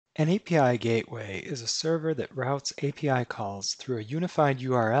An API gateway is a server that routes API calls through a unified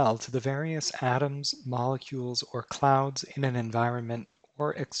URL to the various atoms, molecules, or clouds in an environment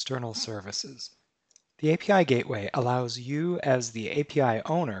or external services. The API gateway allows you as the API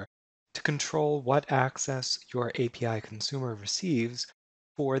owner to control what access your API consumer receives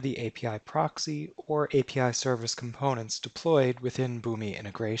for the API proxy or API service components deployed within Boomi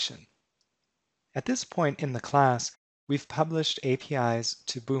integration. At this point in the class, we've published APIs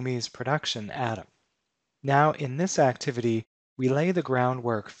to Boomi's production atom. Now in this activity, we lay the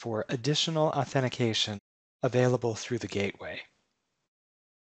groundwork for additional authentication available through the gateway.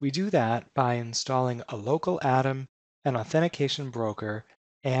 We do that by installing a local atom, an authentication broker,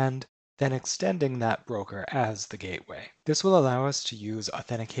 and then extending that broker as the gateway. This will allow us to use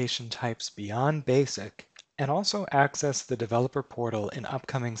authentication types beyond BASIC and also access the developer portal in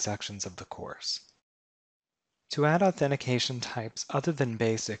upcoming sections of the course. To add authentication types other than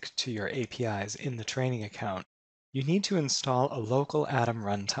BASIC to your APIs in the training account, you need to install a local atom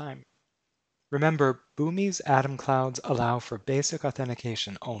runtime. Remember, Boomi's atom clouds allow for basic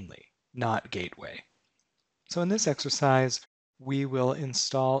authentication only, not gateway. So in this exercise, we will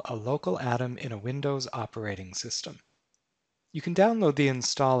install a local atom in a Windows operating system. You can download the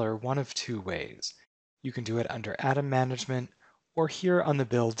installer one of two ways. You can do it under Atom Management or here on the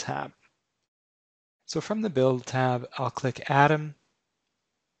Build tab. So from the Build tab, I'll click Atom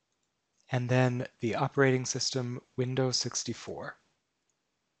and then the operating system Windows 64.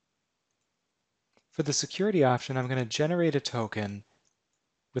 For the security option, I'm going to generate a token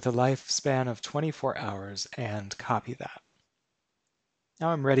with a lifespan of 24 hours and copy that. Now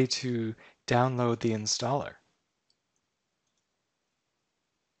I'm ready to download the installer.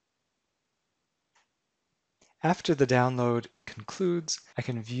 After the download concludes, I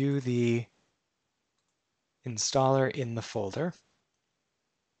can view the installer in the folder.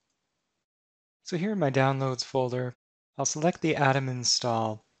 So here in my Downloads folder, I'll select the atom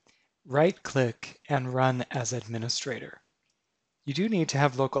install, right-click, and run as administrator. You do need to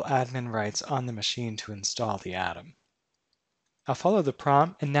have local admin rights on the machine to install the atom. I'll follow the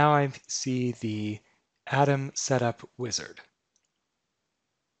prompt, and now I see the atom setup wizard.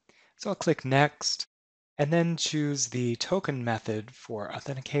 So I'll click Next, and then choose the token method for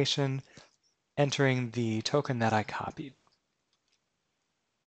authentication, entering the token that I copied.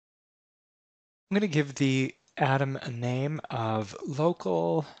 I'm going to give the atom a name of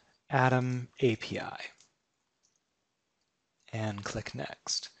local atom API and click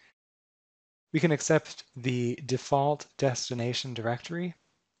Next. We can accept the default destination directory,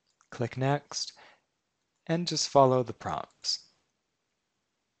 click Next, and just follow the prompts.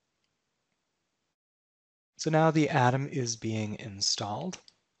 So now the atom is being installed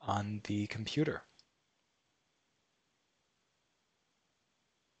on the computer.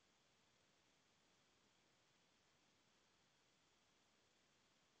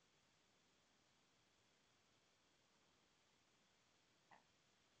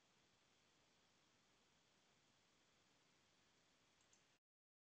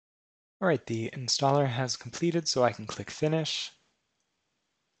 All right, the installer has completed, so I can click Finish.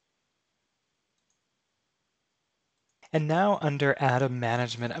 And now under Atom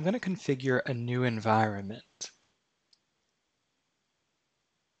Management, I'm going to configure a new environment.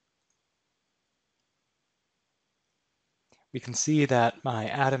 We can see that my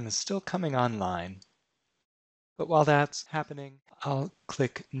atom is still coming online. But while that's happening, I'll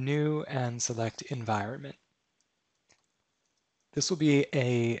click New and select Environment. This will be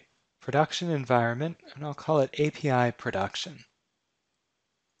a production environment, and I'll call it API Production.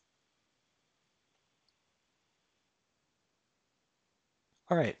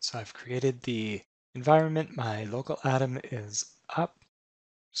 All right, so I've created the environment. My local atom is up.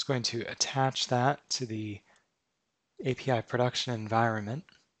 I'm just going to attach that to the API production environment.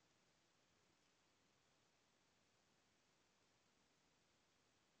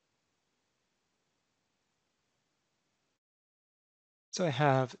 So I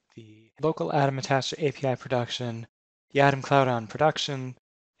have the local atom attached to API production, the atom cloud on production,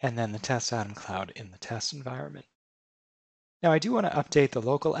 and then the test atom cloud in the test environment. Now I do want to update the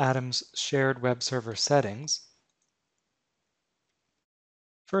local atom's shared web server settings.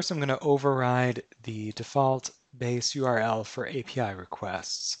 First, I'm going to override the default base URL for API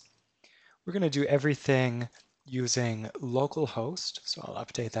requests. We're going to do everything using localhost, so I'll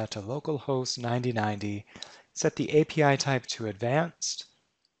update that to localhost 9090, set the API type to advanced.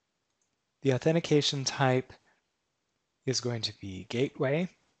 The authentication type is going to be gateway,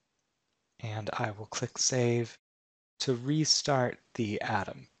 and I will click Save to restart the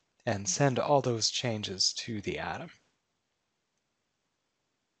atom and send all those changes to the atom.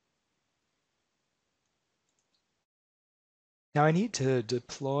 Now I need to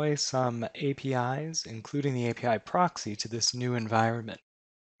deploy some APIs, including the API proxy, to this new environment.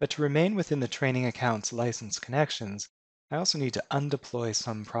 But to remain within the training account's license connections, I also need to undeploy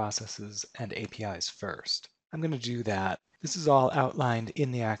some processes and APIs first. I'm going to do that. This is all outlined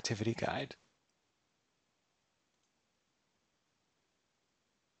in the activity guide.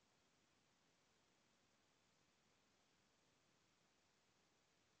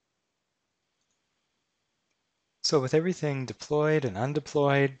 So with everything deployed and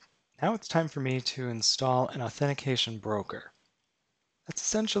undeployed, now it's time for me to install an authentication broker. That's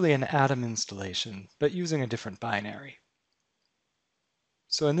essentially an Atom installation, but using a different binary.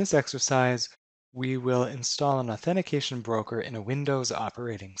 So in this exercise, we will install an authentication broker in a Windows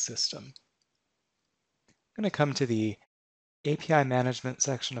operating system. I'm going to come to the API management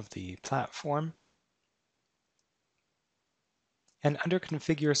section of the platform. And under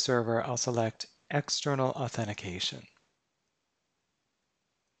Configure Server, I'll select External Authentication.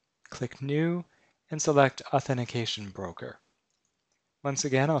 Click New and select Authentication Broker. Once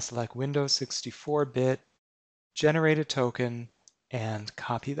again, I'll select Windows 64-bit, generate a token, and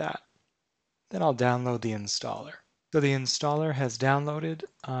copy that. Then I'll download the installer. So the installer has downloaded.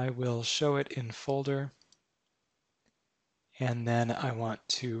 I will show it in folder. And then I want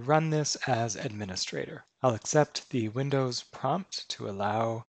to run this as administrator. I'll accept the Windows prompt to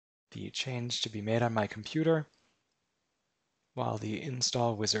allow the change to be made on my computer while the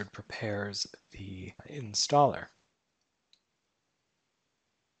install wizard prepares the installer.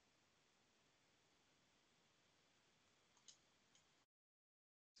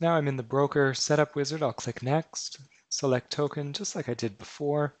 Now I'm in the broker setup wizard. I'll click next, select token just like I did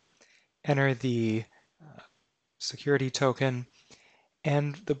before, enter the security token,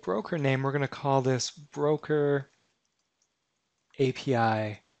 and the broker name, we're going to call this broker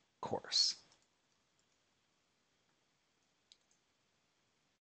API course.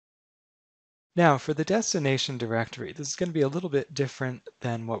 Now for the destination directory, this is going to be a little bit different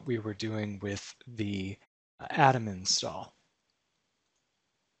than what we were doing with the Atom install.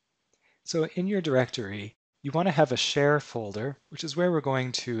 So in your directory, you want to have a share folder, which is where we're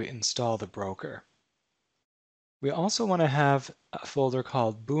going to install the broker. We also want to have a folder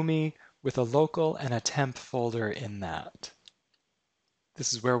called Boomi with a local and a temp folder in that.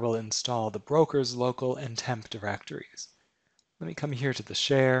 This is where we'll install the broker's local and temp directories. Let me come here to the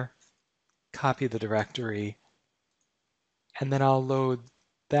share, copy the directory, and then I'll load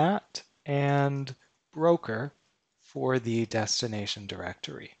that and broker for the destination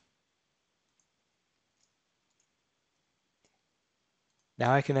directory.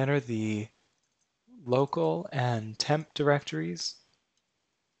 Now I can enter the local and temp directories.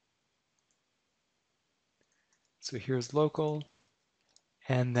 So here's local,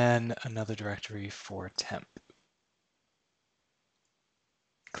 and then another directory for temp.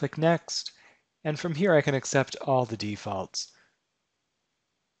 Click Next, and from here I can accept all the defaults.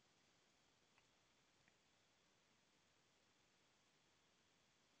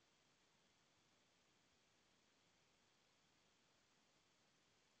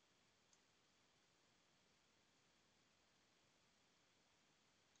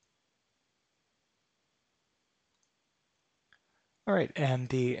 All right, and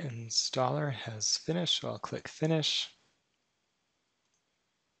the installer has finished, so I'll click Finish.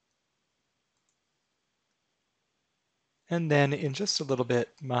 And then in just a little bit,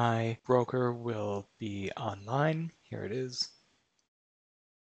 my broker will be online. Here it is.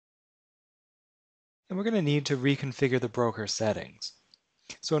 And we're going to need to reconfigure the broker settings.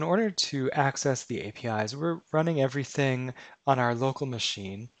 So in order to access the APIs, we're running everything on our local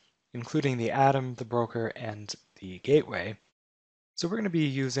machine, including the Atom, the broker, and the gateway. So we're going to be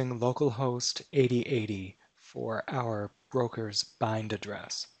using localhost 8080 for our broker's bind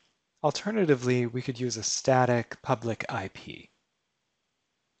address. Alternatively, we could use a static public IP.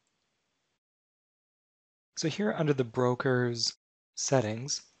 So here under the broker's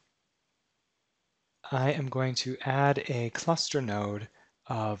settings, I am going to add a cluster node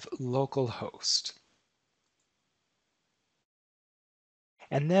of localhost.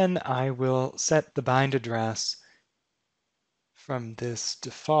 And then I will set the bind address from this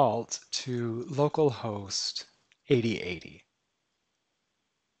default to localhost 8080.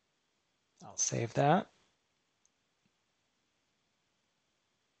 I'll save that.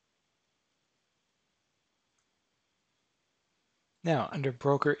 Now, under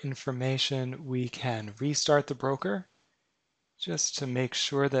broker information, we can restart the broker just to make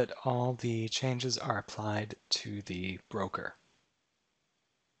sure that all the changes are applied to the broker.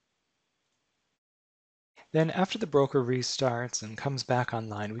 Then after the broker restarts and comes back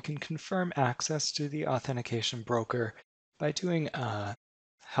online, we can confirm access to the authentication broker by doing a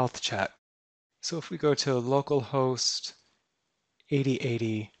health check. So if we go to localhost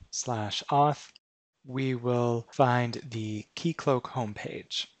 8080/auth, we will find the Keycloak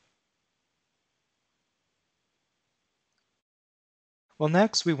homepage. Well,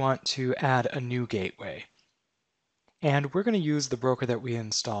 next we want to add a new gateway. And we're going to use the broker that we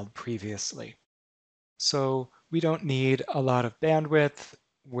installed previously. So we don't need a lot of bandwidth.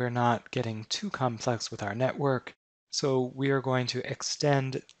 We're not getting too complex with our network. So we are going to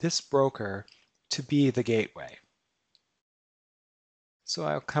extend this broker to be the gateway. So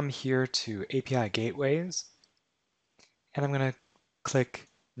I'll come here to API Gateways, and I'm going to click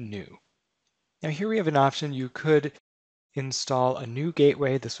New. Now here we have an option. You could install a new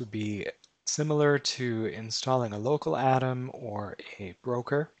gateway. This would be similar to installing a local atom or a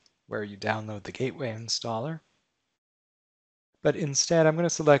broker, where you download the gateway installer. But instead, I'm going to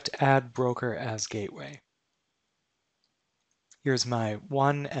select Add Broker as Gateway. Here's my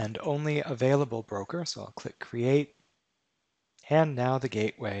one and only available broker, so I'll click Create. And now the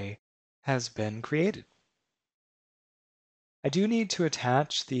gateway has been created. I do need to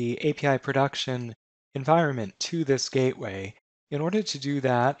attach the API production environment to this gateway. In order to do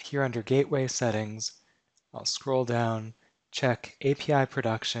that, here under Gateway Settings, I'll scroll down, check API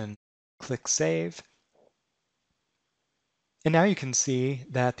production, click Save. And now you can see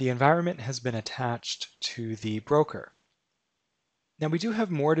that the environment has been attached to the broker. Now we do have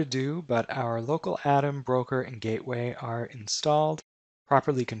more to do, but our local atom, broker, and gateway are installed,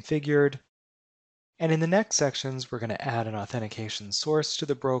 properly configured. And in the next sections, we're going to add an authentication source to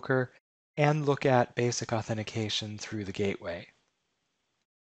the broker and look at basic authentication through the gateway.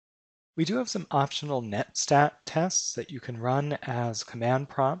 We do have some optional Netstat tests that you can run as command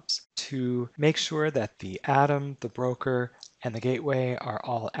prompts to make sure that the atom, the broker, and the gateway are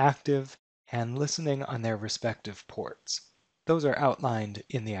all active and listening on their respective ports. Those are outlined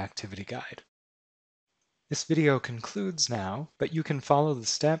in the activity guide. This video concludes now, but you can follow the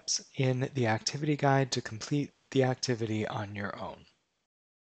steps in the activity guide to complete the activity on your own.